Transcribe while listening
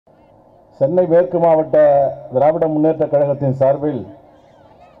சென்னை மேற்கு மாவட்ட திராவிட முன்னேற்ற கழகத்தின் சார்பில்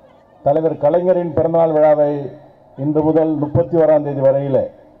தலைவர் கலைஞரின் பிறந்தநாள் விழாவை இன்று முதல் 31ஆம் தேதி வரையில்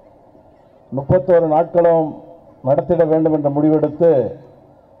 31 நாட்களும் நடத்திட வேண்டும் என்ற முடிவெடுத்து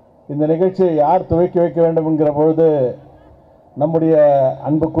இந்த நிகழ்ச்சியை யார் துவக்கி வைக்க வேண்டும் என்கிற பொழுது நம்முடைய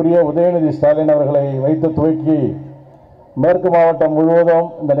அன்புக்குரிய உதயநிதி ஸ்டாலின் அவர்களை வைத்து துவக்கி மேற்கு மாவட்டம் முழுவதும்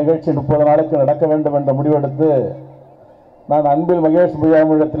இந்த நிகழ்ச்சி 30 நாளுக்கு நடக்க வேண்டும் என்ற முடிவெடுத்து நான் அன்பில் மகேஷ்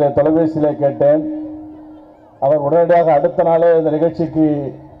புயாமிடத்திலே தொலைபேசியிலே கேட்டேன். அவர் உடனடியாக அடுத்த நாளே இந்த நிகழ்ச்சிக்கு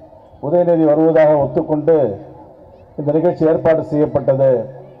உதயநிதி வருவதாக ஒத்துக்கொண்டு இந்த நிகழ்ச்சி ஏற்பாடு செய்யப்பட்டது.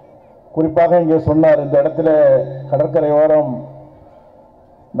 குறிப்பாக இங்கே சொன்னார், இந்த இடத்துல கடற்கரை ஓரம்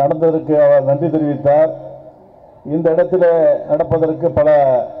நடந்ததற்கு அவர் நன்றி தெரிவித்தார். இந்த இடத்துல நடப்பதற்கு பல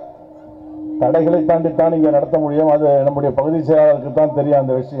தடைகளை தாண்டித்தான் இங்கே நடத்த முடியும். அது நம்முடைய பகுதி செயலாளருக்கு தான் தெரியும்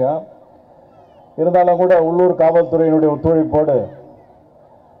அந்த விஷயம். இருந்தாலும் கூட உள்ளூர் காவல்துறையினுடைய ஒத்துழைப்போடு,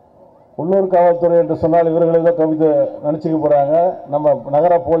 உள்ளூர் காவல்துறை என்று சொன்னால் இவர்கள் ஏதோ கவிதை நினச்சிக்க போகிறாங்க, நம்ம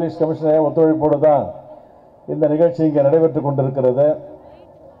நகர போலீஸ் கமிஷனர் ஒத்துழைப்போடு தான் இந்த நிகழ்ச்சி இங்கே நடைபெற்று கொண்டிருக்கிறது.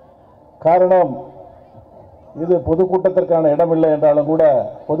 காரணம், இது பொதுக்கூட்டத்திற்கான இடமில்லை என்றாலும் கூட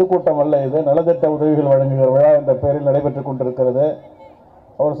பொதுக்கூட்டம் அல்ல, இது நலத்திட்ட உதவிகள் வழங்குகிற விழா என்ற பெயரில் நடைபெற்று கொண்டிருக்கிறது.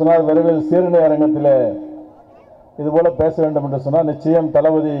 அவர் சொன்னார், விரைவில் சீரணி அரங்கத்தில் இதுபோல பேச வேண்டும் என்று சொன்னால் நிச்சயம்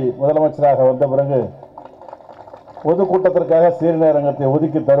தளபதி முதலமைச்சராக வந்த பிறகு பொதுக்கூட்டத்திற்காக சீரணி அரங்கத்தை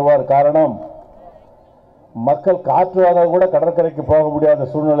ஒதுக்கி தருவார். காரணம், மக்கள் காற்று வாங்க கூட கடற்கரைக்கு போக முடியாத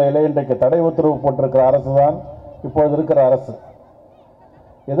சூழ்நிலையிலே இன்றைக்கு தடை உத்தரவு போட்டிருக்கிற அரசு தான் இப்பொழுது இருக்கிற அரசு.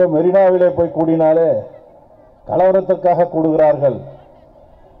 ஏதோ மெரினாவிலே போய் கூடினாலே கலவரத்திற்காக கூடுகிறார்கள்,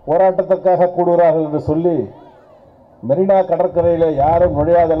 போராட்டத்திற்காக கூடுகிறார்கள் என்று சொல்லி மெரினா கடற்கரையில் யாரும்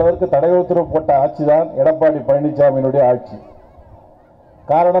நுழையாத அளவிற்கு தடை உத்தரவு போட்ட ஆட்சி தான் எடப்பாடி பழனிசாமியினுடைய ஆட்சி.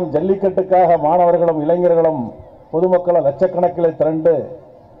 காரணம், ஜல்லிக்கட்டுக்காக மாணவர்களும் இளைஞர்களும் பொதுமக்களும் லட்சக்கணக்கில் திரண்டு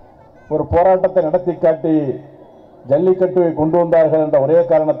ஒரு போராட்டத்தை நடத்தி காட்டி ஜல்லிக்கட்டுவை கொண்டு வந்தார்கள் என்ற ஒரே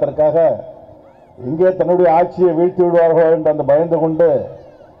காரணத்திற்காக இங்கே தன்னுடைய ஆட்சியை வீழ்த்தி விடுவார்கள் என்று அந்த பயந்து கொண்டு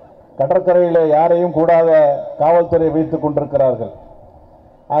கடற்கரையில் யாரையும் கூடாத காவல்துறை வைத்துக் கொண்டிருக்கிறார்கள்.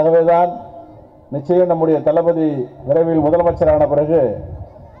 ஆகவேதான் நிச்சயம் நம்முடைய தளபதி விரைவில் முதலமைச்சரான பிறகு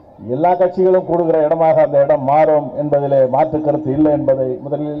எல்லா கட்சிகளும் கூடுகிற இடமாக அந்த இடம் மாறும் என்பதிலே மாற்று கருத்து இல்லை என்பதை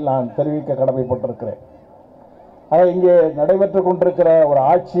முதலில் நான் தெரிவிக்க கடமைப்பட்டிருக்கிறேன். ஆக இங்கே நடைபெற்றுக் கொண்டிருக்கிற ஒரு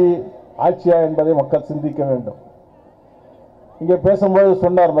ஆட்சியா என்பதை மக்கள் சிந்திக்க வேண்டும். இங்கே பேசும்போது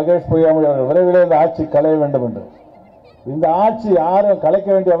சொன்னார் மகேஷ் பொய்யாமொழி அவர்கள், விரைவில் இந்த ஆட்சி களைய வேண்டும் என்று. இந்த ஆட்சி யாரும் கலைக்க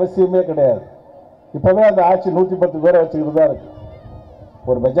வேண்டிய அவசியமே கிடையாது. இப்பவே அந்த ஆட்சி 110 பேரை வச்சுக்கிட்டு தான் இருக்கு.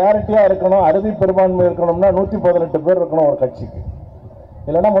 ஒரு மெஜாரிட்டியாக இருக்கணும், அறுதி பெரும்பான்மை இருக்கணும்னா 118 பேர் இருக்கணும் ஒரு கட்சிக்கு,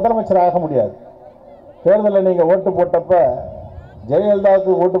 இல்லைன்னா முதலமைச்சர் ஆக முடியாது. தேர்தலில் நீங்கள் ஓட்டு போட்டப்ப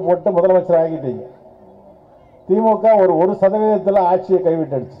ஜெயலலிதாவுக்கு ஓட்டு போட்டு முதலமைச்சர் ஆகிட்டீங்க. திமுக ஒரு 1% ஆட்சியை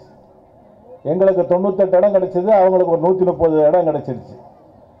கைவிட்டுடுச்சு. எங்களுக்கு 98 இடம் கிடைச்சது, அவங்களுக்கு ஒரு 130 இடம் கிடைச்சிருச்சு.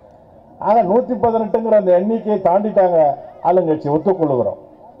 ஆக 118ங்கிற அந்த எண்ணிக்கையை தாண்டிட்டாங்க ஆளுங்கட்சி, ஒத்துக்கொள்ளுகிறோம்.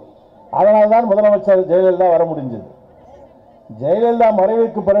 அதனால தான் முதலமைச்சர் ஜெயலலிதா வர முடிஞ்சது. ஜெயலலிதா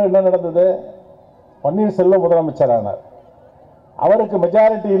மறைவுக்கு பிறகு என்ன நடந்தது? பன்னீர்செல்வம் முதலமைச்சரானார். அவருக்கு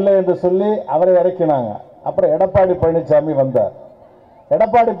மெஜாரிட்டி இல்லை என்று சொல்லி அவரை இறக்கினாங்க. அப்புறம் எடப்பாடி பழனிசாமி வந்தார்.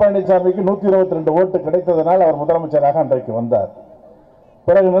 எடப்பாடி பழனிசாமிக்கு 122 ஓட்டு கிடைத்ததனால் அவர் முதலமைச்சராக அன்றைக்கு வந்தார்.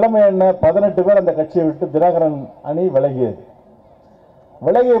 பிறகு நிலைமை என்ன? 18 பேர் அந்த கட்சியை விட்டு தினகரன் அணி விலகியது.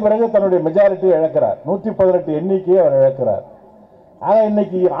 விலகிய பிறகு தன்னுடைய மெஜாரிட்டியை இழக்கிறார். 118 எண்ணிக்கையை அவர் இழக்கிறார். ஆக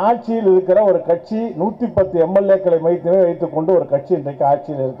இன்னைக்கு ஆட்சியில் இருக்கிற ஒரு கட்சி 110 எம்எல்ஏக்களை மையத்திலே வைத்துக் கொண்டு ஒரு கட்சி இன்றைக்கு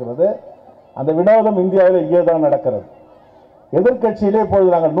ஆட்சியில் இருக்கிறது. அந்த வினோதம் இந்தியாவில் இங்கே தான் நடக்கிறது. எதிர்கட்சியிலே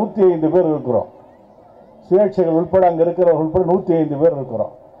இப்பொழுது நாங்கள் 105 பேர் இருக்கிறோம். சுயேட்சைகள் உட்பட அங்கே இருக்கிறவர்கள் உட்பட 105 பேர்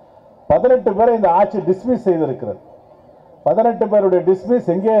இருக்கிறோம். 18 பேரை இந்த ஆட்சி டிஸ்மிஸ் செய்திருக்கிறது. 18 பேருடைய டிஸ்மிஸ்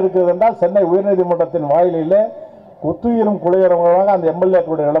எங்கே இருக்கிறது என்றால் சென்னை உயர்நீதிமன்றத்தின் வாயிலிலே குத்துயிரும் குளையரங்களாக அந்த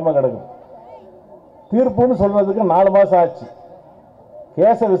எம்எல்ஏக்களுடைய நிலைமை கிடக்குது. தீர்ப்புன்னு சொல்றதுக்கு 4 மாதம் ஆச்சு.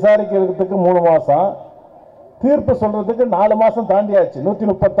 கேஸை விசாரிக்கிறதுக்கு 3 மாதம், தீர்ப்பு சொல்றதுக்கு 4 மாதம் தாண்டியாச்சு.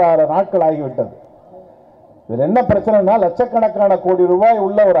 136 நாட்கள் ஆகிவிட்டது. இதில் என்ன பிரச்சனைனா, லட்சக்கணக்கான கோடி ரூபாய்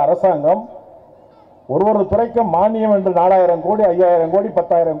உள்ள ஒரு அரசாங்கம் ஒரு துறைக்கும் மானியம் என்று 4000 கோடி 5000 கோடி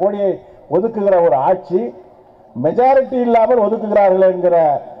 10,000 கோடியை ஒதுக்குகிற ஒரு ஆட்சி மெஜாரிட்டி இல்லாமல் ஒதுக்குகிறார்கள் என்கிற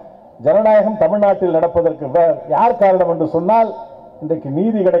ஜனநாயகம் தமிழ்நாட்டில் நடப்பதற்கு யார் காரணம் என்று சொன்னால் இன்றைக்கு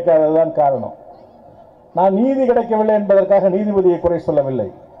நீதி கிடைக்காததுதான் காரணம். நான் நீதி கிடைக்கவில்லை என்பதற்காக நீதிபதியை குறை சொல்லவில்லை.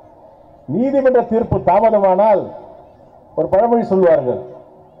 நீதிமன்ற தீர்ப்பு தாமதமானால் ஒரு பழமொழி சொல்வார்கள்,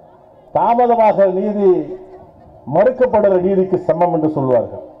 தாமதமாக நீதி மறுக்கப்படுகிற நீதிக்கு சமம் என்று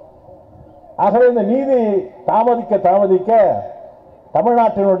சொல்வார்கள். ஆகவே இந்த நீதி தாமதிக்க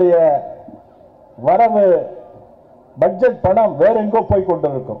தமிழ்நாட்டினுடைய வரவு பட்ஜெட் பணம் வேற எங்கோ போய்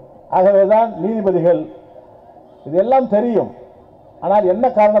கொண்டிருக்கும். ஆகவேதான் நீதிபதிகள் இதெல்லாம் தெரியும். ஆனால் என்ன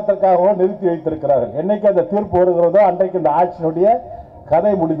காரணத்திற்காகவோ நிறுத்தி வைத்திருக்கிறார்கள். என்னைக்கு அந்த தீர்ப்பு வருகிறதோ அன்றைக்கு இந்த ஆட்சியினுடைய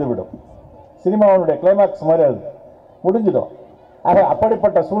கதை முடிந்துவிடும். சினிமாவுடைய கிளைமாக்ஸ் மாதிரி அது முடிஞ்சிடும். ஆக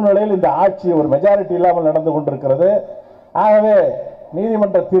அப்படிப்பட்ட சூழ்நிலையில் இந்த ஆட்சி ஒரு மெஜாரிட்டி இல்லாமல் நடந்து கொண்டிருக்கிறது. ஆகவே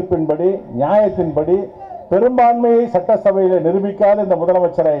நீதிமன்ற தீர்ப்பின்படி, நியாயத்தின்படி பெரும்பான்மையை சட்டசபையில் நிரூபிக்காத இந்த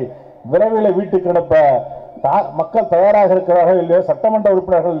முதலமைச்சரை விரைவில் வீட்டுக்கு அனுப்ப மக்கள் தயாராக இருக்கிறார்கள் இல்லையோ, சட்டமன்ற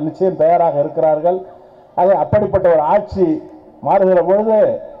உறுப்பினர்கள் நிச்சயம் தயாராக இருக்கிறார்கள். ஆக அப்படிப்பட்ட ஒரு ஆட்சி மாறுகிற பொழுது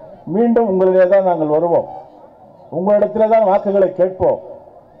மீண்டும் உங்களிலே தான் நாங்கள் வருவோம், உங்களிடத்திலே தான் வாக்குகளை கேட்போம்.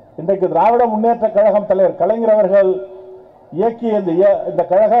 இன்றைக்கு திராவிட முன்னேற்ற கழகம் தலைவர் கலைஞர் அவர்கள் இயக்கிய இந்த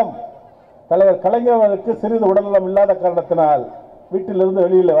கழகம் தலைவர் கலைஞர் அவர்களுக்கு சிறிது உடல்நலம் இல்லாத காரணத்தினால் வீட்டிலிருந்து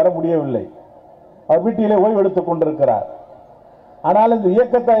வெளியில் வர முடியவில்லை. அவர் வீட்டிலே ஓய்வு எடுத்துக் கொண்டிருக்கிறார். ஆனால் இந்த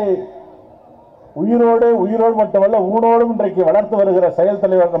இயக்கத்தை உயிரோடு மட்டுமல்ல ஊனோடும் இன்றைக்கு வளர்த்து வருகிற செயல்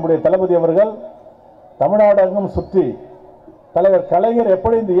தலைவர் நம்முடைய தளபதி அவர்கள் தமிழ்நாடெங்கும் சுற்றி தலைவர் கலைஞர்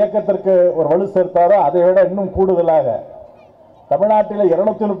எப்படி இந்த இயக்கத்திற்கு ஒரு வலு சேர்த்தாரோ அதை விட இன்னும் கூடுதலாக தமிழ்நாட்டில்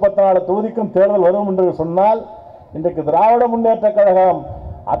 234 தொகுதிக்கும் தேர்தல் வரும் என்று சொன்னால் இன்றைக்கு திராவிட முன்னேற்ற கழகம்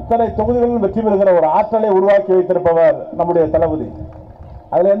அத்தனை தொகுதிகளிலும் வெற்றி பெறுகிற ஒரு ஆற்றலை உருவாக்கி வைத்திருப்பவர் நம்முடைய தளபதி.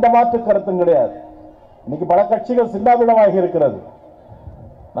 அதில் எந்த மாற்று கருத்தும் கிடையாது. இன்னைக்கு பல கட்சிகள் சின்னாபின்னமாகி இருக்கிறது.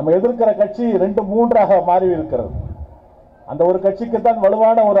 நம்ம எதிர்க்கிற கட்சி 2-3ஆக மாறி இருக்கிறது. அந்த ஒரு கட்சிக்கு தான்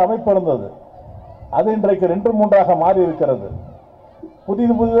வலுவான ஒரு அமைப்பு இருந்தது, அது இன்றைக்கு 2-3ஆக மாறி இருக்கிறது.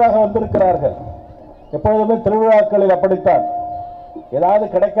 புதிதாக வந்திருக்கிறார்கள். எப்பொழுதுமே திருவிழாக்களில் அப்படித்தான், ஏதாவது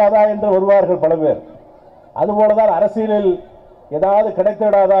கிடைக்காதா என்று வருவார்கள் பல பேர். அதுபோலதான் அரசியலில் ஏதாவது கிடைத்து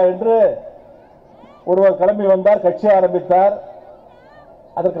விடாதா என்று ஒருவர் கிளம்பி வந்தார், கட்சி ஆரம்பித்தார்.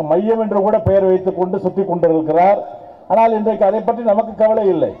 அதற்கு மையம் என்று கூட பெயர் வைத்துக் கொண்டு சுற்றி கொண்டிருக்கிறார். ஆனால் இன்றைக்கு அதை பற்றி நமக்கு கவலை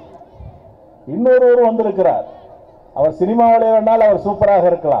இல்லை. இன்னொருவர் வந்திருக்கிறார். அவர் சினிமாவிலே வேணால் அவர் சூப்பராக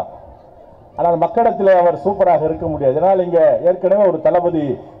இருக்கலாம், ஆனால் மக்களிடத்தில் அவர் சூப்பராக இருக்க முடியாது. இதனால் இங்கே ஏற்கனவே ஒரு தளபதி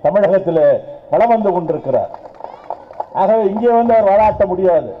தமிழகத்தில் வலம் வந்து கொண்டிருக்கிறார். ஆகவே இங்கே வந்து அவர் வாழாட்ட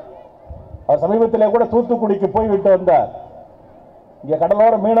முடியாது. அவர் சமீபத்திலே கூட தூத்துக்குடிக்கு போய்விட்டு வந்தார். இங்கே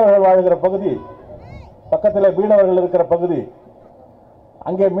கடலோர மீனவர்கள் வாழ்கிற பகுதி, பக்கத்தில் மீனவர்கள் இருக்கிற பகுதி,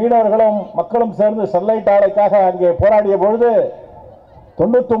 அங்கே மீனவர்களும் மக்களும் சேர்ந்து ஸ்டெர்லைட் ஆலைக்காக அங்கே போராடிய பொழுது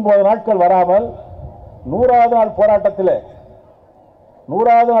 99 நாட்கள் வராமல் 100வது நாள் போராட்டத்தில்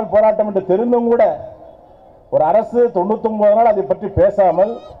 100வது நாள் போராட்டம் என்று தெரிந்தும் கூட ஒரு அரசு 99 நாள் அதை பற்றி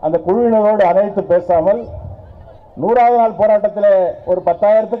பேசாமல், அந்த குழுவினரோடு அனைத்து பேசாமல் 100வது நாள் போராட்டத்தில் ஒரு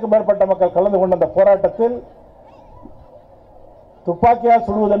 10,000க்கும் மேற்பட்ட மக்கள் கலந்து கொண்ட அந்த போராட்டத்தில் துப்பாக்கியால்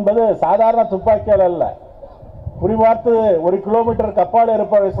சுடுவது என்பது சாதாரண துப்பாக்கியால் அல்ல, குறிபார்த்து 1 கிலோமீட்டருக்கு அப்பால்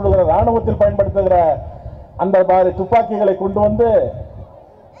இருப்பதை சுடுகிற ராணுவத்தில் பயன்படுத்துகிற அந்த மாதிரி துப்பாக்கிகளை கொண்டு வந்து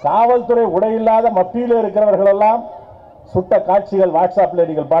காவல்துறை உடையில்லாத மத்தியில் இருக்கிறவர்கள் எல்லாம் சுட்ட காட்சிகள் வாட்ஸ்அப்பில்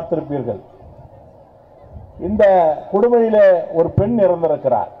நீங்கள் பார்த்திருப்பீர்கள். இந்த கொடுமையிலே ஒரு பெண்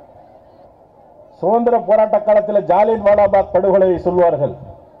இறந்திருக்கிறார். சுதந்திர போராட்ட காலத்தில் ஜாலியன்வாலாபாக் படுகொலை சொல்வார்கள்.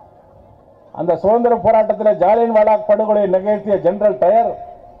 அந்த சுதந்திர போராட்டத்தில் ஜாலியன்வாலாபாக் படுகொலை நிகழ்த்திய ஜெனரல் டயர்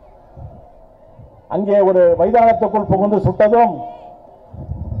அங்கே ஒரு மைதானத்துக்குள் புகுந்து சுட்டதும்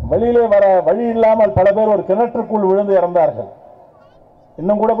வெளியிலே வர வழி இல்லாமல் பல பேர் ஒரு கிணற்றுக்குள் விழுந்து இறந்தார்கள்.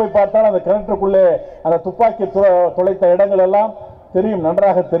 இன்னும் கூட போய் பார்த்தால் அந்த கிணற்றுக்குள்ளே அந்த துப்பாக்கி துளைத்த இடங்கள் எல்லாம் தெரியும்,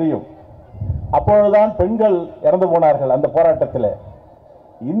 நன்றாக தெரியும். அப்பொழுதுதான் பெண்கள் இறந்து போனார்கள் அந்த போராட்டத்தில்.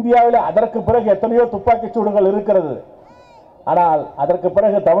 இந்தியாவில் அதற்கு பிறகு எத்தனையோ துப்பாக்கி சூடுகள் இருக்கிறது. ஆனால் அதற்கு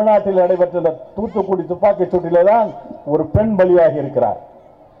பிறகு தமிழ்நாட்டில் நடைபெற்ற இந்த தூத்துக்குடி துப்பாக்கி சூட்டிலே தான் ஒரு பெண் பலியாகி இருக்கிறார்.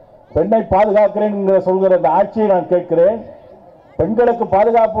 பெண்ணை பாதுகாக்கிறேன் என்று சொல்கிற இந்த ஆட்சியை நான் கேட்கிறேன். பெண்களுக்கு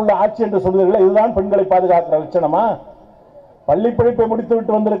பாதுகாப்பு உள்ள ஆட்சி என்று சொல்கிறீர்கள், இதுதான் பெண்களை பாதுகாக்கிற லட்சணமா? பள்ளி படிப்பை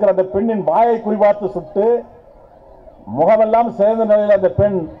முடித்துவிட்டு வந்திருக்கிற அந்த பெண்ணின் வாயை குறிபார்த்து சுட்டு முகமெல்லாம் சேர்ந்த நிலையில் அந்த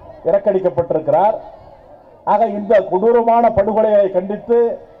பெண் இறக்கடிக்கப்பட்டிருக்கிறார். ஆக இந்த கொடூரமான படுகொலையை கண்டித்து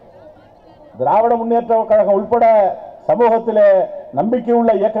திராவிட முன்னேற்ற கழகம் உட்பட சமூகத்திலே நம்பிக்கை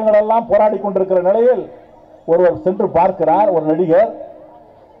உள்ள இயக்கங்கள் எல்லாம் போராடி கொண்டிருக்கிற நிலையில் ஒருவர் சென்று பார்க்கிறார். ஒரு நடிகர்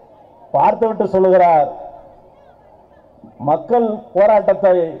பார்த்துவிட்டு சொல்லுகிறார், மக்கள்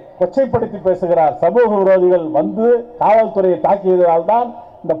போராட்டத்தை கொச்சைப்படுத்தி பேசுகிறார், சமூக விரோதிகள் வந்து காவல்துறையை தாக்கியதால் தான்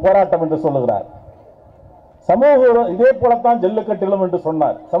இந்த போராட்டம் என்று சொல்லுகிறார். சமூக இதே போலத்தான் ஜல்லிக்கட்டிலும் என்று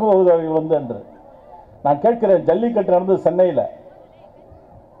சொன்னார், சமூக விரோதிகள் வந்து என்று. நான் கேட்கிறேன், ஜல்லிக்கட்டு நடந்தது சென்னையில்,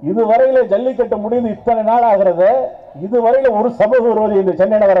 இதுவரையில ஜல்லிக்கட்டு முடிந்து இத்தனை நாள் ஆகிறது, இதுவரையில ஒரு சமூக விரோதி இந்த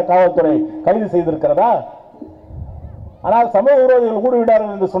சென்னை நகர காவல்துறை கைது செய்திருக்கிறதா? ஆனால் சமூக விரோதிகள்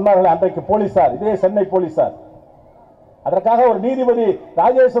கூடிவிட்டார்கள் என்று சொன்னார்கள் அன்றைக்கு போலீசார், இதே சென்னை போலீசார். அதற்காக ஒரு நீதிபதி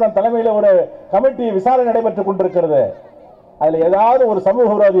ராஜேஸ்வரன் தலைமையில் ஒரு கமிட்டி விசாரணை நடைபெற்றுக் கொண்டிருக்கிறது. அதில் ஏதாவது ஒரு சமூக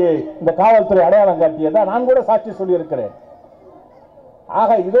விரோதியை இந்த காவல்துறை அடையாளம் காட்டியதா? நான் கூட சாட்சி சொல்லியிருக்கிறேன்.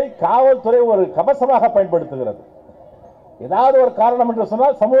 ஆக இதை காவல்துறை ஒரு கவசமாக பயன்படுத்துகிறது. ஏதாவது ஒரு காரணம் என்று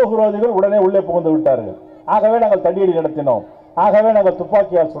சொன்னால் சமூக விரோதிகள் உடனே உள்ளே புகுந்து விட்டார்கள். ஆகவே நாங்கள் தடியடி நடத்தினோம், ஆகவே நாங்கள்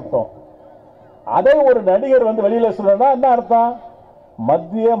துப்பாக்கியால் சுட்டோம். அதை ஒரு நடிகர் வெளியில சொல்லணும்னா என்ன அர்த்தம்?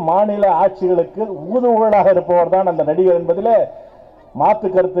 மத்திய மாநில ஆட்சிகளுக்கு ஊதுகுழலாக இருப்பவர் தான் அந்த நடிகர் என்பதில் மாற்று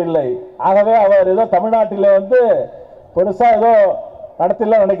கருத்து இல்லை. ஆகவே அவர் ஏதோ தமிழ்நாட்டில் பெருசா ஏதோ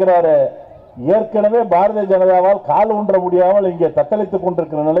நடத்திலாம் நினைக்கிறாரு. ஏற்கனவே பாரதிய ஜனதாவால் கால் ஊன்ற முடியாமல் இங்கே தத்தளித்துக்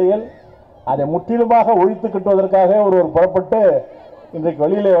கொண்டிருக்கிற நிலையில் அதை முற்றிலுமாக ஒழித்து கட்டுவதற்காக ஒருவர் புறப்பட்டு இன்றைக்கு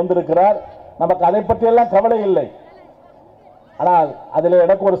வெளியிலே வந்திருக்கிறார். நமக்கு அதை பற்றியெல்லாம் கவலை இல்லை. ஆனால் அதில்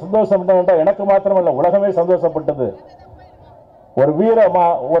எனக்கு ஒரு சந்தோஷம் என்னவென்றால், எனக்கு மாத்திரமல்ல உலகமே சந்தோஷப்பட்டது.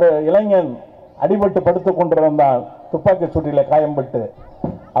 ஒரு இளைஞன் அடிபட்டு படுத்துக் கொண்டிருந்தான், துப்பாக்கி சூட்டில காயம்பட்டு.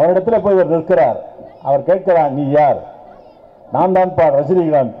 அவரிடத்துல போய் இவர் நிற்கிறார். அவர் கேட்கிறார், நீ யார்? நான் தான் பா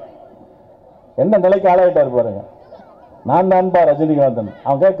ரஜினிகாந்த். என்ன நிலைக்கு ஆளாயிட்டார் பாருங்க. நான் தான் பா ரஜினிகாந்தன்.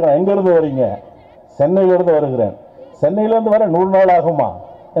 அவன் கேட்கிறான், எங்கிருந்து வரீங்க? சென்னையிலிருந்து வருகிறேன். சென்னையிலிருந்து வர 100 நாள் ஆகுமா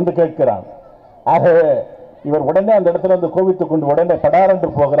என்று கேட்கிறான். ஆகவே இவர் உடனே அந்த இடத்துல கோபித்துக் கொண்டு உடனே படார் என்று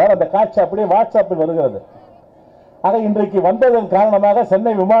போகிறார். அந்த காட்சி அப்படியே வாட்ஸ்அப்பில் வருகிறது. ஆக இன்றைக்கு வந்ததன் காரணமாக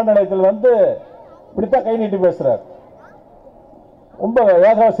சென்னை விமான நிலையத்தில் இப்படித்தான் கை நீட்டி பேசுறார். ரொம்ப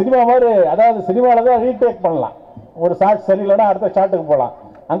வேக சினிமா மாதிரி, அதாவது சினிமாவில் தான் ரீடேக் பண்ணலாம். ஒரு ஷாட் சரியில்லைன்னா அடுத்த ஷாட்டுக்கு போகலாம்.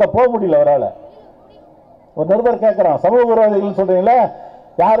 அங்கே போக முடியல அவரால். ஒரு நிருபர் கேட்குறான், சமூக விரோதிகள் சொல்றீங்களா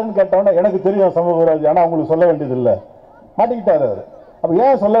யாருன்னு கேட்டவொன்னே, எனக்கு தெரியும் சமூக விரோதி, ஆனால் உங்களுக்கு சொல்ல வேண்டியது இல்லை. மாட்டிக்கிட்டார் அவர். அப்போ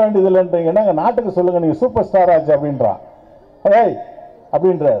ஏன் சொல்ல வேண்டியது இல்லைன்றீங்கன்னா, நாட்டுக்கு சொல்லுங்க, நீங்கள் சூப்பர் ஸ்டார் ஆச்சு அப்படின்றான். ஏய்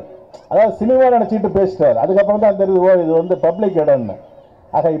அப்படின்றார். அதாவது சினிமா நினச்சிட்டு பேசிட்டார். அதுக்கப்புறம் தான் தெரியுது, ஓ இது பப்ளிக் இடம்னு.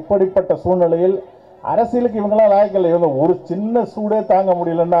 ஆக இப்படிப்பட்ட சூழ்நிலையில் அரசியலுக்கு இவங்களாம் லாயக்கில்லை. இவங்க ஒரு சின்ன சூடே தாங்க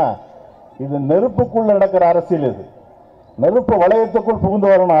முடியலன்னா, இது நெருப்புக்குள்ள நடக்கிற அரசியல். இது நெருப்பு வளையத்துக்குள் புகுந்து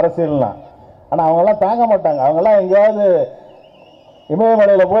வரணும் அரசியல்னா. ஆனால் அவங்கெல்லாம் தாங்க மாட்டாங்க. அவங்கெல்லாம் எங்கேயாவது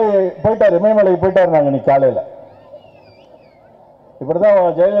இமயமலையில் போயிட்டார், இமயமலைக்கு போயிட்டார். நாங்கள் இன்னைக்கு காலையில் இப்படிதான்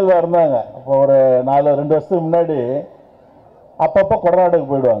ஜெயலலிதா இருந்தாங்க. அப்போ ஒரு 2 வருஷத்துக்கு முன்னாடி அப்பப்போ கொடநாட்டுக்கு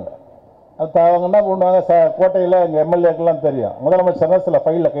போயிடுவாங்க. அது அவங்க என்ன பண்ணுவாங்க, கோட்டையில் எங்கள் எம்எல்ஏக்கெல்லாம் தெரியும், முதலமைச்சர்னா சில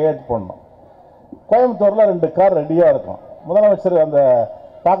ஃபைலில் கையெழுத்து போடணும். கோயம்புத்தூரில் 2 கார் ரெடியாக இருக்கும். முதலமைச்சர் அந்த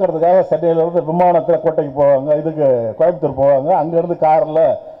பார்க்கறதுக்காக சென்னையிலேருந்து விமானத்தில் கோட்டைக்கு போவாங்க, இதுக்கு கோயம்புத்தூர் போவாங்க. அங்கேருந்து காரில்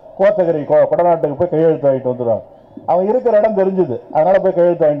கோத்தகிரி கொடநாட்டுக்கு போய் கையெழுத்து வாங்கிட்டு வந்துடுவாங்க. அவங்க இருக்கிற இடம் தெரிஞ்சுது, அதனால் போய்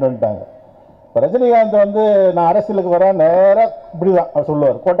கையெழுத்து வாங்கிட்டு வந்துட்டாங்க. இப்போ ரஜினிகாந்த் நான் அரசியலுக்கு வரேன், நேராக இப்படி தான்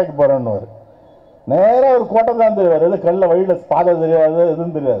சொல்லுவார், கோட்டைக்கு போகிறேன்னு. நேராக ஒரு கோட்டை தான் தெரிவார். எது கல்ல வழியில் பாதை தெரியாது,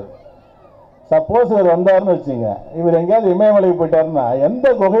 எதுவும் தெரியாது. சப்போஸ் இவர் வந்தாருன்னு வச்சுங்க, இவர் எங்கேயாவது இமயமலைக்கு போயிட்டாருன்னா எந்த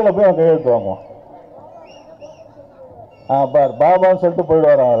குகையில் போய் அவன் கையெழுத்து வாங்குவான்? பாபான்னு சொல்லிட்டு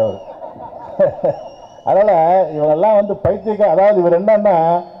போயிடுவார் அவர். அதனால் இவங்கெல்லாம் பைத்தியக்க. அதாவது இவர் என்னன்னா,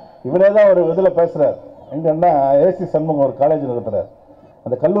 இவரே தான் ஒரு இதில் பேசுகிறார். எங்கன்னா ஏசி சண்முகம் ஒரு காலேஜ் நடத்துகிறார்.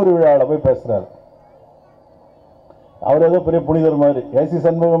 அந்த கல்லூரி விழாவில் போய் பேசுகிறார். அவர் ஏதோ பெரிய புனிதர் மாதிரி. ஏசி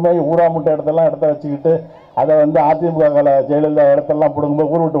சண்முகமே ஊராமுட்ட இடத்த வச்சுக்கிட்டு அதை அதிமுக கால ஜெயலலிதா இடத்தெல்லாம்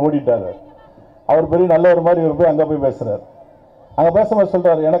பிடுங்கும்போது ஊர் விட்டு ஓடிட்டார். அவர் பெரிய நல்லவர் மாதிரி இவர் போய் அங்கே போய் பேசுகிறார். அங்கே பேசும்போது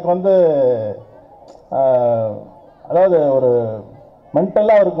சொல்கிறார், எனக்கு அதாவது ஒரு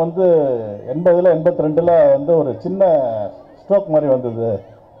மென்டலாக அவருக்கு 80 82 ஒரு சின்ன ஸ்ட்ரோக் மாதிரி வந்தது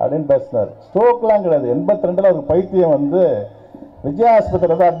அப்படின்னு பேசினார். ஸ்ட்ரோக்லாம் கிடையாது, 82 அவருக்கு பைத்தியம் விஜயா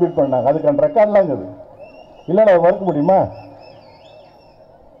ஆஸ்பத்திரியில் தான் அட்மிட் பண்ணாங்க. அதுக்கான ரெக்கார்ட்லாம் இருக்குது. இல்லைன்னா அவர் மறுக்க முடியுமா?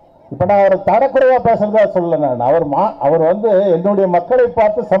 இப்போ நான் அவரை தரக்குறைவாக பேசுறதா சொல்லலை. நான் அவர் என்னுடைய மக்களை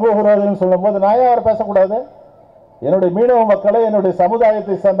பார்த்து சமூக விரோதின்னு சொல்லும் போது நான் ஏன் அவரை பேசக்கூடாது? என்னுடைய மீனவ மக்களை, என்னுடைய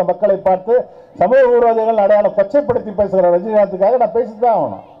சமுதாயத்தை சேர்ந்த மக்களை பார்த்து சமூக விரோதிகள் அடையாளம் கொச்சைப்படுத்தி பேசுகிற ரஜினிகாந்துக்காக நான் பேசித்தான்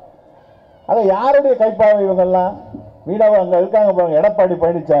ஆகணும். அதை யாருடைய கைப்பாவை இவங்கெல்லாம்? மீனவ அங்கே இருக்காங்க பாருங்க, எடப்பாடி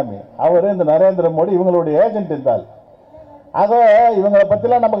பழனிசாமி, அவர் இந்த நரேந்திர மோடி இவங்களுடைய ஏஜென்ட் இருந்தால். ஆக இவங்களை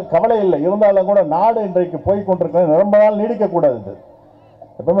பற்றிலாம் நமக்கு கவலை இல்லை. இருந்தாலும் கூட நாடு இன்றைக்கு போய்கொண்டிருக்கிறது ரொம்ப நாள் நீடிக்கக்கூடாது.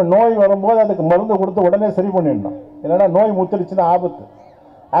 எப்பவுமே நோய் வரும்போது அதுக்கு மருந்து கொடுத்து உடனே சரி பண்ணிடணும், இல்லைன்னா நோய் முத்திடுச்சுன்னா ஆபத்து.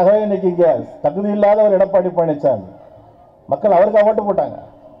 ஆகவே இன்னைக்கு இங்கே தகுதி இல்லாத ஒரு எடப்பாடி பழனிசாமி, மக்கள் அவருக்காக ஓட்டு போட்டாங்க,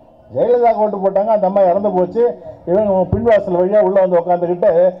 ஜெயலலிதாவுக்கு ஓட்டு போட்டாங்க. அந்த அம்மா இறந்து போச்சு. இவங்க பின்வாசல் வழியாக உள்ளே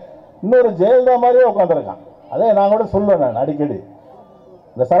உட்காந்துக்கிட்டு இன்னொரு ஜெயலலிதா மாதிரியே உட்காந்துருக்கான். அதே நான் கூட சொல்லுவேன், நான் அடிக்கடி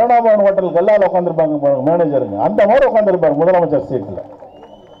இந்த சரவணாபவன் ஹோட்டல் கல்லால் உட்காந்துருப்பாங்க மேனேஜருங்க, அந்த மாதிரி உட்காந்துருப்பாரு முதலமைச்சர் சீட்டில்.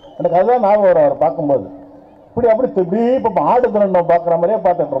 எனக்கு அதுதான் ஞாபகம் வரும் அவர் பார்க்கும்போது. இப்படி இப்போ ஆடு திரண்டம் பார்க்குற மாதிரியே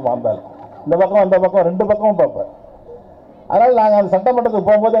பார்த்துட்டு இருப்போம். இந்த பக்கம் அந்த பக்கம் 2 பக்கமும் பார்ப்பேன். அதனால் நாங்கள் அந்த சட்டமன்றத்துக்கு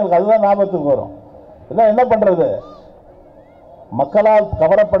போகும்போது எங்களுக்கு அதுதான் ஞாபகத்துக்கு வரும். இதெல்லாம் என்ன பண்ணுறது? மக்களால்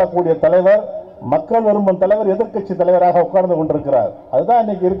கவரப்படக்கூடிய தலைவர், மக்கள் விரும்பும் தலைவர் எதிர்க்கட்சி தலைவராக உட்கார்ந்து கொண்டிருக்கிறார். அதுதான்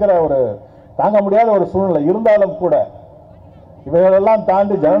இன்னைக்கு இருக்கிற ஒரு தாங்க முடியாத ஒரு சூழ்நிலை. இருந்தாலும் கூட இவைகளெல்லாம்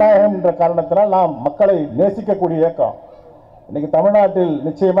தாண்டி ஜனநாயகம் என்ற காரணத்தினால் நாம் மக்களை நேசிக்கக்கூடிய இயக்கம். இன்னைக்கு தமிழ்நாட்டில்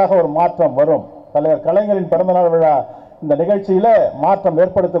நிச்சயமாக ஒரு மாற்றம் வரும். தலைவர் கலைஞரின் பிறந்தநாள் விழா இந்த நிகழ்ச்சியில மாற்றம்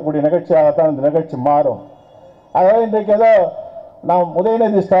ஏற்படுத்தக்கூடிய நிகழ்ச்சியாகத்தான் இந்த நிகழ்ச்சி மாறும். ஆகவே இன்றைக்கு ஏதோ நாம்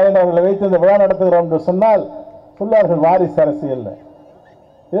உதயநிதி ஸ்டாலின் அவர்களை வைத்து இந்த விழா நடத்துகிறோம் என்று சொன்னால் சொல்வார்கள் வாரிசு அரசியல்.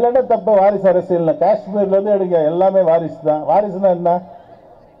 இதுல என்ன தப்பு? வாரிசு அரசியல் காஷ்மீர்ல இருந்து எடுங்க, எல்லாமே வாரிசு தான். வாரிசுனா என்ன?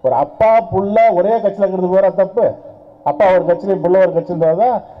 ஒரு அப்பா புள்ள ஒரே கட்சியில் இருக்கிறது போற தப்பு. அப்பா ஒரு கட்சியிலையும் புள்ள ஒரு கட்சி இருந்தால்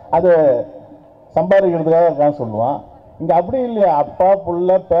தான் அது சம்பாதிக்கிறதுக்காக இருக்கான்னு சொல்லுவான். இங்கே அப்படி இல்லையா? அப்பா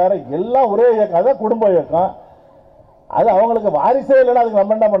புள்ள பேர எல்லாம் ஒரே இயக்கம், அதான் குடும்ப இயக்கம். அது அவங்களுக்கு வாரிசே இல்லைன்னா அதுக்கு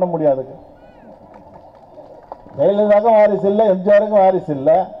நம்ம என்ன பண்ண முடியாது? ஜெயலலிதாவுக்கும் வாரிசு இல்லை, எம்ஜிஆருக்கும் வாரிசு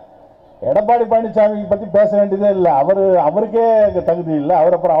இல்லை. எடப்பாடி பழனிசாமி பற்றி பேச வேண்டியதே இல்லை. அவருக்கே தகுதி இல்லை.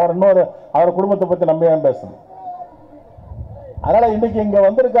 அவர் இன்னொரு அவர் குடும்பத்தை பற்றி நம்ம ஏன் பேசணும்? அதனால இன்னைக்கு இங்க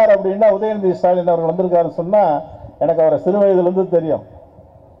வந்திருக்காரு அப்படின்னா உதயநிதி ஸ்டாலின் அவர்கள் வந்திருக்காருன்னு சொன்னா எனக்கு அவரை சிறு வயதிலிருந்து தெரியும்.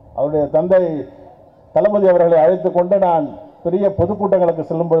 அவருடைய தந்தை தளபதி அவர்களை அழைத்து கொண்டு நான் பெரிய பொதுக்கூட்டங்களுக்கு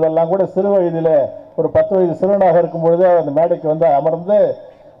செல்லும் பொழுதெல்லாம் கூட சிறு வயதில் ஒரு 10 வயது சிறுவனாக இருக்கும் பொழுது அந்த மேடைக்கு வந்து அமர்ந்து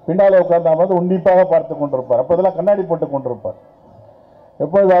பின்னாலே உட்கார்ந்து அமர்ந்து உன்னிப்பாக பார்த்து கொண்டிருப்பார். அப்போ இதெல்லாம் கண்ணாடி போட்டு கொண்டிருப்பார்.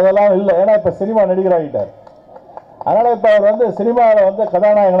 எப்பொழுது அதெல்லாம் இல்லை, ஏன்னா இப்போ சினிமா நடிகராகிட்டார். அதனால இப்போ அவர் வந்து சினிமாவில் வந்து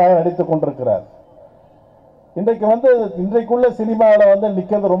கதாநாயகனாக நடித்து கொண்டிருக்கிறார். இன்றைக்குள்ள சினிமாவில் வந்து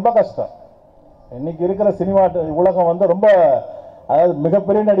நிற்கிறது ரொம்ப கஷ்டம். இன்னைக்கு இருக்கிற சினிமா உலகம் வந்து ரொம்ப, அதாவது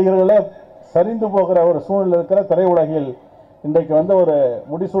மிகப்பெரிய நடிகர்களே சரிந்து போகிற ஒரு சூழ்நிலை இருக்கிற திரையுலகில் இன்றைக்கு வந்து ஒரு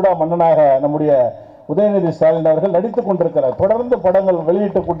முடிசூடா மன்னனாக நம்முடைய உதயநிதி ஸ்டாலின் அவர்கள் நடித்துக் கொண்டிருக்கிறார். தொடர்ந்து படங்கள்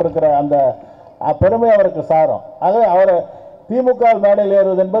வெளியிட்டுக் கொண்டிருக்கிற அந்த பெருமை அவருக்கு சாரம். ஆக அவர் திமுக மேடையில்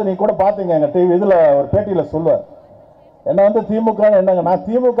ஏறுவது என்பது நீங்க கூட பார்த்தீங்க, எங்க டிவி இதில் ஒரு பேட்டியில் சொல்லுவார். என்ன வந்து திமுக என்னங்க, நான்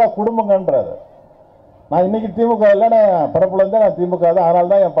திமுக குடும்பங்கன்றாரு. நான் இன்னைக்கு திமுக இல்லைன்னா பிறப்புலேருந்தே நான் திமுக தான், அதனால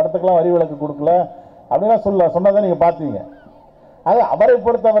தான் என் படத்துக்கெல்லாம் வரி விலக்கு கொடுக்கல அப்படிலாம் சொன்னதை நீங்கள் பார்த்தீங்க. அது அவரை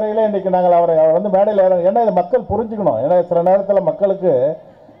பொறுத்தவரையிலே இன்றைக்கி நாங்கள் அவர் வந்து மேடையில் ஏன்னா இதை மக்கள் புரிஞ்சுக்கணும். ஏன்னா சில நேரத்தில் மக்களுக்கு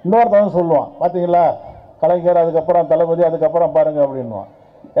இன்னொருத்தவங்க சொல்லுவான், பார்த்தீங்களா கலைஞர் அதுக்கப்புறம் தளபதி அதுக்கப்புறம் பாருங்க அப்படின்வான்.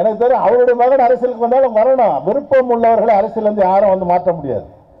 எனக்கு தெரியும் அவருடைய மகன் அரசியலுக்கு வந்தாலும் வரணும். விருப்பம் உள்ளவர்களை அரசியலேருந்து யாரும் வந்து மாற்ற முடியாது.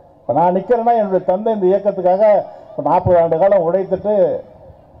 இப்போ நான் நிற்கிறேன்னா என்னுடைய தந்தை இந்த இயக்கத்துக்காக 40 ஆண்டு காலம் உழைத்துட்டு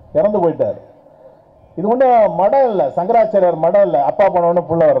இறந்து போயிட்டார். இது ஒன்றும் மடம் இல்லை, சங்கராச்சாரியார் மடம் இல்லை. அப்பா பணம்னு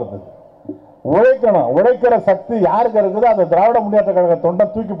புள்ள வர்றதுக்கு உழைக்கணும். உழைக்கிற சக்தி யாருக்கு இருக்குதோ அந்த திராவிட முன்னேற்ற கழக தொண்டை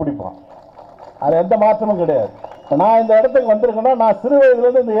தூக்கி பிடிப்பான். அது எந்த மாற்றமும் கிடையாது. நான் இந்த இடத்துக்கு வந்திருக்கேன்னா நான் சிறு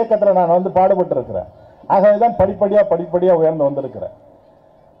வயதுலேருந்து இந்த இயக்கத்தில் நான் வந்து பாடுபட்டு இருக்கிறேன். ஆகவே தான் படிப்படியாக உயர்ந்து வந்திருக்கிறேன்.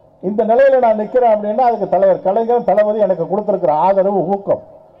 இந்த நிலையில் நான் நிற்கிறேன் அப்படின்னா அதுக்கு தலைவர் கலைஞர் தளபதி எனக்கு கொடுத்திருக்கிற ஆதரவு, ஊக்கம்,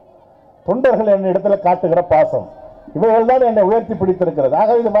 தொண்டர்கள் என் இடத்துல காட்டுகிற பாசம், இவைகள் தான் என்னை உயர்த்தி பிடித்திருக்கிறது.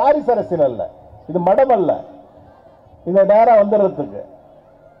 ஆக இது வாரிசு அரசியல் அல்ல, இது மடம் அல்ல, இந்த நேரம் வந்துடுறதுக்கு.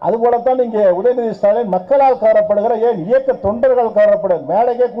 அதுபோலத்தான் இங்கே உதயநிதி ஸ்டாலின் மக்களால் கவரப்படுகிற, ஏன் இயக்க தொண்டர்கள் கவரப்பட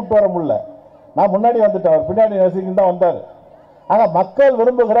மேடைக்கே கூட்டு வர முடியல. நான் முன்னாடி வந்துட்டேன், அவர் பின்னாடி ரசிகன் தான் வந்தார். ஆக மக்கள்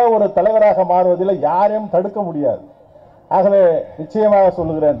விரும்புகிற ஒரு தலைவராக மாறுவதில் யாரையும் தடுக்க முடியாது. ஆகவே நிச்சயமாக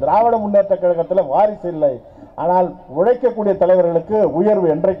சொல்லுகிறேன், திராவிட முன்னேற்ற கழகத்தில் வாரிசு இல்லை, ஆனால் உழைக்கக்கூடிய தலைவர்களுக்கு உயர்வு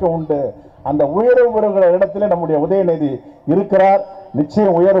என்றைக்கும் உண்டு. அந்த உயர்வு பெறுகிற இடத்திலே நம்முடைய உதயநிதி இருக்கிறார்.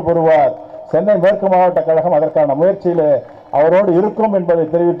 நிச்சயம் உயர்வு பெறுவார். சென்னை மேற்கு மாவட்ட கழகம் அதற்கான முயற்சியில் அவரோடு இருக்கும் என்பதை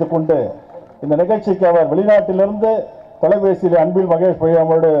தெரிவித்துக் கொண்டு இந்த நிகழ்ச்சிக்கு அவர் வெளிநாட்டிலிருந்து தொலைபேசியில் அன்பில் மகேஷ்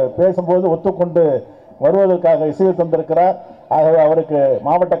பொய்யாமோடு பேசும்போது ஒத்துக்கொண்டு வருவதற்காக இசைவு தந்திருக்கிறார். ஆகவே அவருக்கு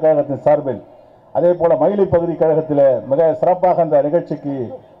மாவட்ட கழகத்தின் சார்பில், அதே போல மயிலை பகுதி கழகத்தில் மிக சிறப்பாக அந்த நிகழ்ச்சிக்கு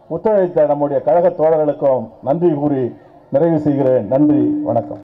ஒத்துழைத்த நம்முடைய கழக தோழர்களுக்கும் நன்றி கூறி நிறைவு செய்கிறேன். நன்றி, வணக்கம்.